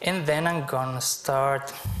 And then I'm gonna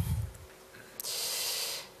start.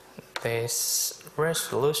 This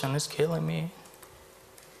resolution is killing me.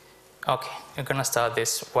 Okay, I'm gonna start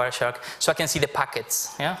this Wireshark so I can see the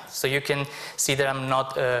packets. Yeah, so you can see that I'm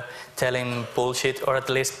not telling bullshit, or at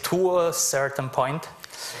least to a certain point.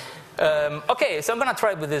 Okay, so I'm gonna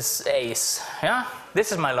try with this ace. Yeah,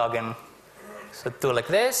 this is my login. So do like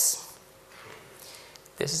this.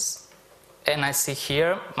 This is, and I see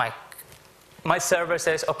here my server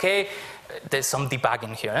says, okay, there's some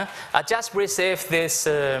debugging here. I just received this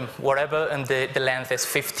whatever, and the length is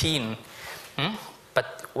 15.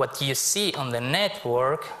 But what you see on the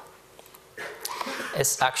network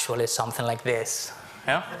is actually something like this.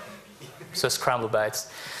 Yeah? So scrambled bytes.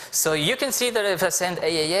 So you can see that if I send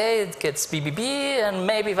AAA, it gets BBB, and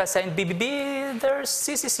maybe if I send BBB, there's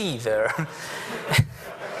CCC there.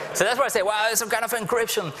 So that's why I say, wow, it's some kind of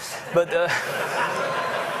encryption. But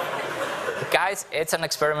guys, it's an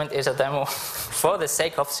experiment, it's a demo for the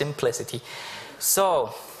sake of simplicity.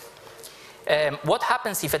 So what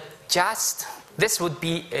happens if it just, this would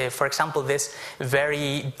be, for example, this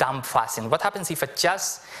very dumb fuzzing. What happens if I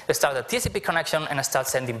just start a TCP connection and I start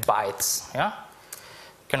sending bytes? Yeah?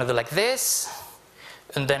 Gonna do like this,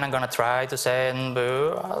 and then I'm gonna try to send,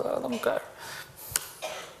 I don't care.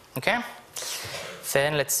 Okay?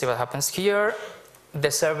 Then let's see what happens here. The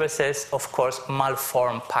server says, of course,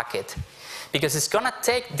 malformed packet. Because it's going to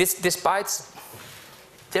take these bytes,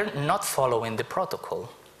 they're not following the protocol.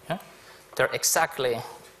 Yeah? They're exactly,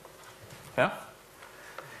 yeah?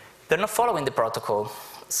 They're not following the protocol.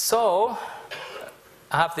 So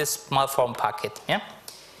I have this malformed packet. Yeah?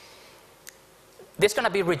 This is going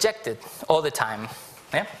to be rejected all the time.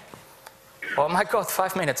 Yeah? Oh my God,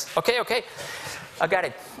 5 minutes. Okay, okay, I got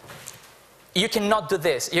it. You cannot do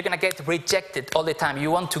this. You're going to get rejected all the time.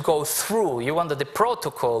 You want to go through. You want that the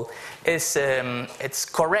protocol is it's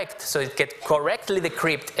correct, so it gets correctly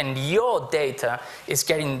decrypted, and your data is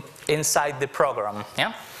getting inside the program.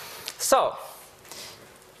 Yeah. So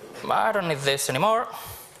I don't need this anymore.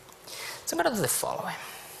 So I'm going to do the following.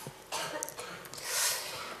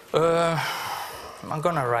 I'm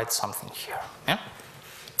going to write something here. Yeah.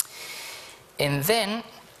 And then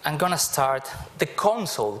I'm going to start the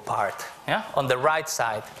console part, yeah? On the right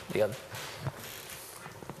side. The other.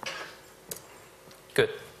 Good.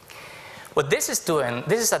 What this is doing,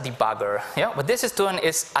 this is a debugger. Yeah? What this is doing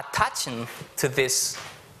is attaching to this,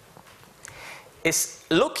 is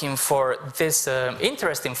looking for these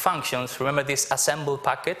interesting functions. Remember this assemble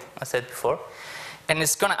packet I said before? And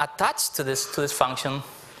it's going to attach to this function.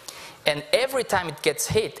 And every time it gets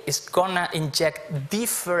hit, it's going to inject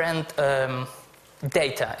different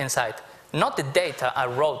data inside. Not the data I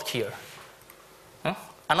wrote here.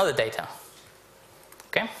 Another data.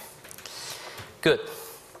 Okay? Good.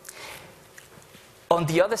 On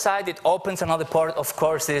the other side, it opens another port. Of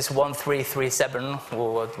course, this 1337,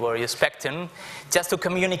 what were you expecting, just to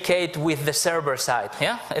communicate with the server side.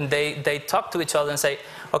 Yeah? And they talk to each other and say,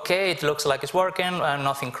 okay, it looks like it's working,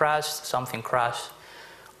 nothing crashed, something crashed,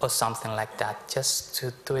 or something like that. Just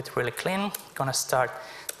to do it really clean, I'm going to start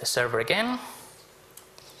the server again.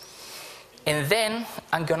 And then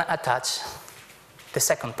I'm going to attach the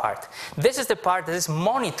second part. This is the part that is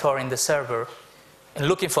monitoring the server and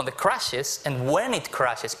looking for the crashes, and when it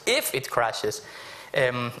crashes, if it crashes,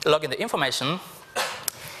 logging the information,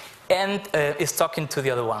 and is talking to the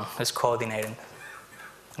other one, is coordinating.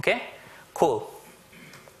 Okay? Cool.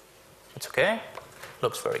 It's okay.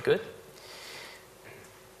 Looks very good.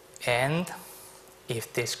 And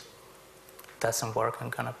if this doesn't work, I'm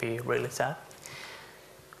going to be really sad.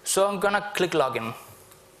 So I'm going to click login.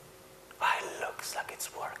 Oh, it looks like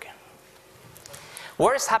it's working.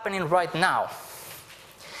 What is happening right now?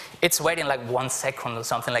 It's waiting like 1 second or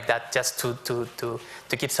something like that, just to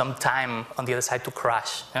give some time on the other side to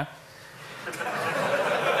crash. Yeah?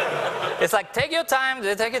 It's like, take your time,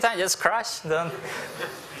 just crash. Don't.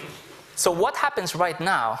 So what happens right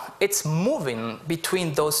now, it's moving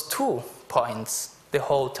between those 2 points the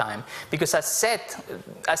whole time. Because I set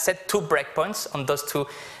 2 breakpoints on those 2,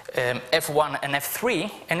 F1 and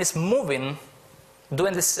F3, and it's moving,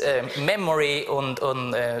 doing this memory on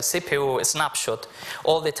CPU snapshot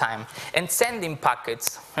all the time, and sending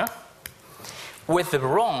packets with the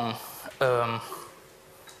wrong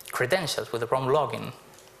credentials, with the wrong login.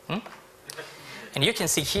 And you can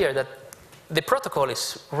see here that the protocol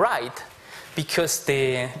is right, because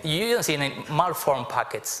you don't see any malformed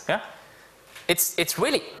packets. Yeah? It's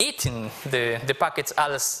really eating the packets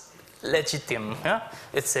as legitimate. Yeah?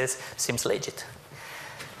 It says, seems legit.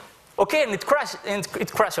 Okay, and it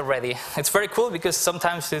crashed already. It's very cool, because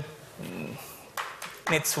sometimes it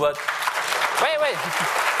needs what? Wait.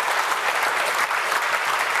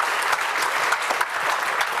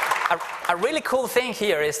 A really cool thing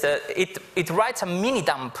here is that it writes a mini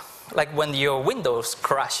dump, like when your Windows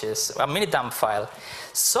crashes, a mini dump file.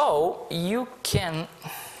 So you can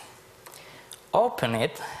open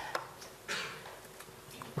it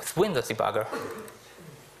with Windows Debugger,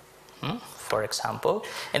 for example.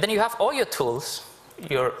 And then you have all your tools,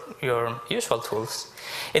 your usual tools.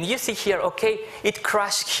 And you see here, okay, it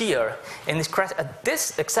crashed here, and it crashed at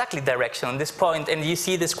this exactly direction, this point, and you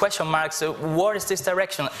see this question mark, so what is this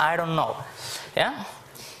direction? I don't know. Yeah?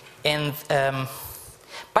 And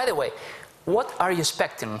by the way, what are you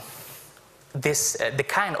expecting the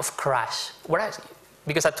kind of crash?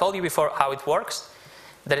 Because I told you before how it works,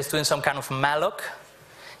 that it's doing some kind of malloc,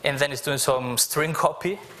 and then it's doing some string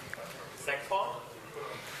copy.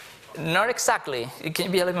 Not exactly. It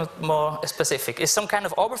can be a little bit more specific. It's some kind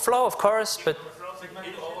of overflow, of course, but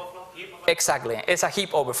exactly. It's a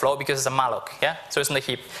heap overflow because it's a malloc, yeah? So it's in the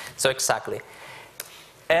heap. So exactly.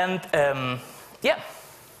 And yeah.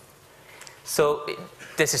 So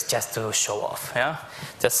this is just to show off, yeah?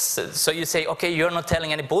 Just so you say, okay, you're not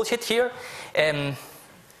telling any bullshit here.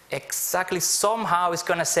 Exactly. Somehow it's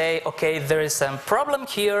going to say, okay, there is a problem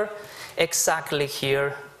here, exactly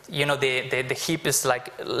here. you know, the heap is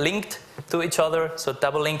like linked to each other, so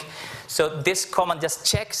double link. So this command just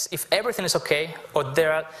checks if everything is okay, or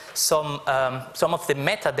there are some of the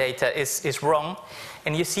metadata is wrong.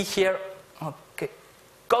 And you see here, okay,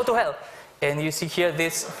 go to hell. And you see here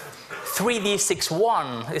this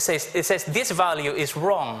 3D61. It says this value is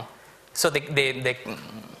wrong. So the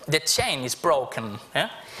chain is broken. Yeah?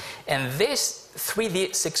 And this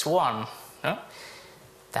 3D61, yeah?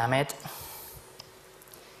 Damn it.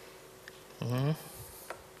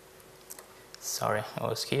 Sorry, I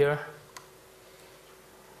was here.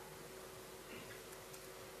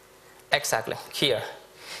 Exactly, here.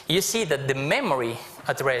 You see that the memory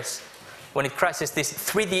address, when it crashes, this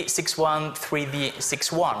 3D61,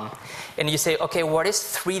 3D61. And you say, okay, what is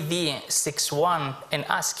 3D61 in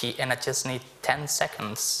ASCII? And I just need 10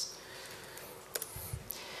 seconds.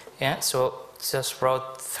 Yeah, so just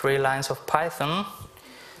wrote 3 lines of Python.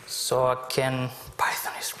 So I can,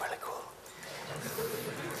 Python is really cool.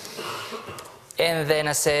 And then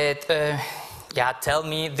I said, yeah, tell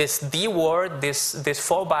me this D word, this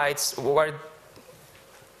 4 bytes word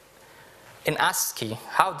in ASCII.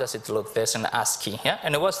 How does it look this in ASCII? Yeah,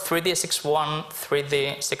 and it was 3D61,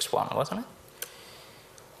 3D61, wasn't it?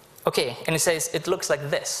 Okay, and it says it looks like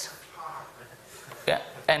this. Yeah,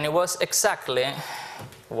 and it was exactly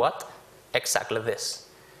what? Exactly this.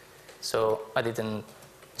 So I didn't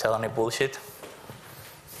tell any bullshit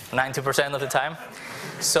 90% of the time.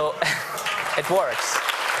 So it works.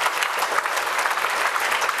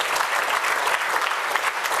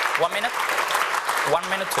 1 minute? 1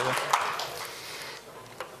 minute too.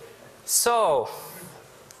 So,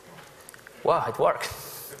 wow, it worked.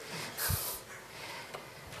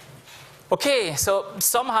 Okay, so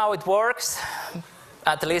somehow it works,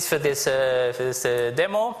 at least for this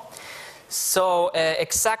demo. So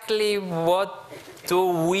exactly what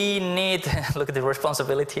do we need? Look at the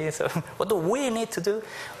responsibility. So what do we need to do?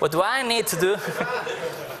 What do I need to do?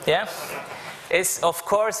 Yeah. Is, of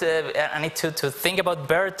course, I need to think about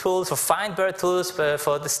BERT tools, or find BERT tools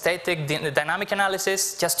for the static dynamic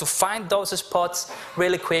analysis, just to find those spots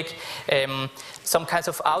really quick. Some kinds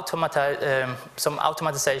of some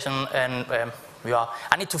automatization, and yeah,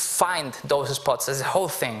 I need to find those spots. That's the whole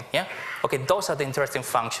thing. Yeah. Okay, those are the interesting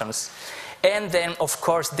functions. And then, of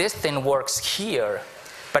course, this thing works here.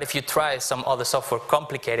 But if you try some other software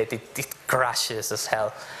complicated, it crashes as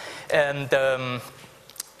hell. And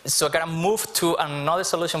so I'm gonna move to another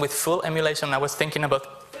solution with full emulation. I was thinking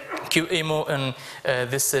about QEMU and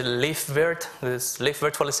this leaf virt, this leaf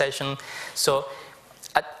virtualization. So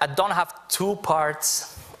I don't have 2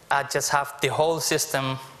 parts. I just have the whole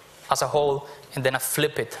system as a whole, and then I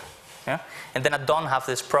flip it. Yeah? And then I don't have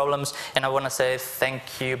these problems. And I want to say thank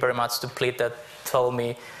you very much to Pleat that told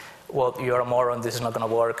me, well, you're a moron, this is not going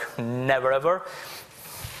to work. Never ever.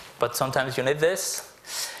 But sometimes you need this.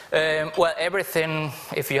 Well, everything,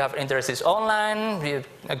 if you have interest, is online. You're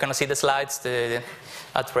going to see the slides. The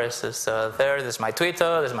address is there. There's my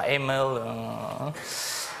Twitter. There's my email.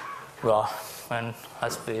 Well, and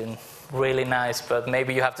has been really nice. But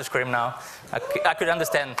maybe you have to scream now. I could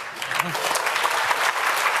understand.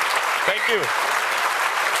 Thank you.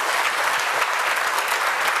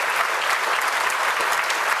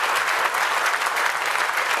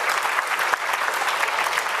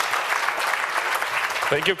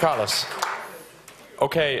 Thank you, Carlos.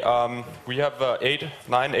 Okay, we have 8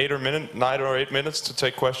 or 8 minutes to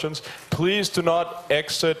take questions. Please do not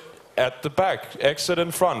exit at the back. Exit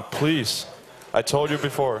in front, please. I told you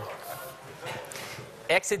before.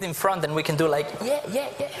 Exit in front, and we can do like, yeah.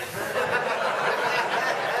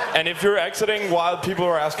 And if you're exiting while people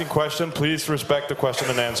are asking questions, please respect the question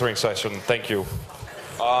and answering session. Thank you.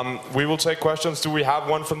 We will take questions. Do we have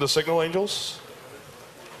one from the Signal Angels?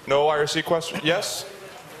 No IRC question? Yes?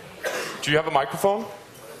 Do you have a microphone?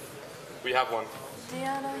 We have one.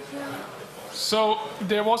 So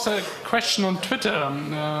there was a question on Twitter.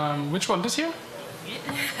 Which one? This here?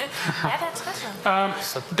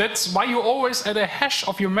 That's why you always add a hash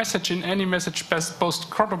of your message in any message-based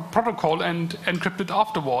protocol and encrypt it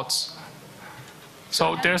afterwards.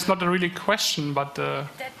 So there's not a really question, but so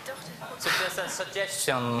there's a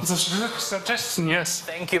suggestion. It's a suggestion, yes.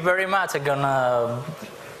 Thank you very much. I'm gonna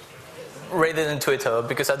read it in Twitter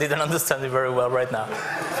because I didn't understand it very well right now.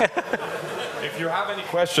 If you have any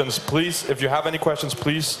questions, please. If you have any questions,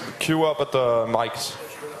 please queue up at the mics.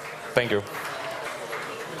 Thank you.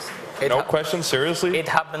 No questions, seriously? It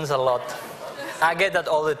happens a lot. I get that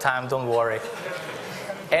all the time, don't worry.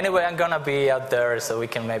 Anyway, I'm gonna be out there so we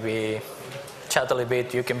can maybe chat a little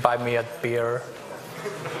bit. You can buy me a beer.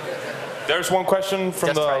 There's one question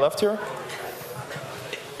from the left here.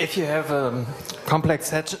 If you have a complex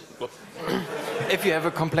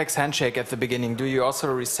handshake at the beginning, do you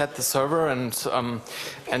also reset the server and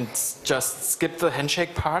just skip the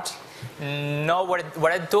handshake part? No,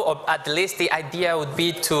 what I do, or at least the idea would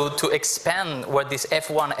be to expand where this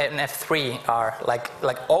F1 and F3 are, like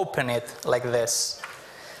open it like this.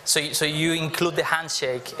 So you include the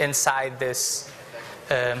handshake inside this.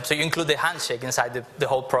 So you include the handshake inside the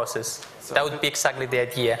whole process. So that would be exactly the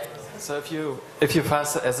idea. So if you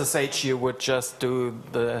fuzz SSH, you would just do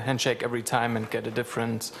the handshake every time and get a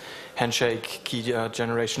different handshake key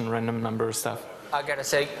generation random number stuff. I gotta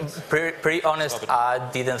say, pretty honest, I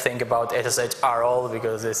didn't think about SSH at all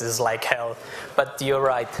because this is like hell. But you're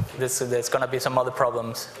right, there's gonna be some other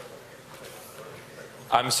problems.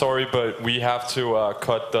 I'm sorry, but we have to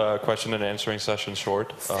cut the question and answering session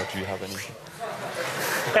short. Do you have anything?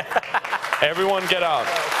 Everyone get out.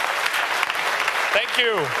 Thank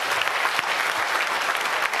you.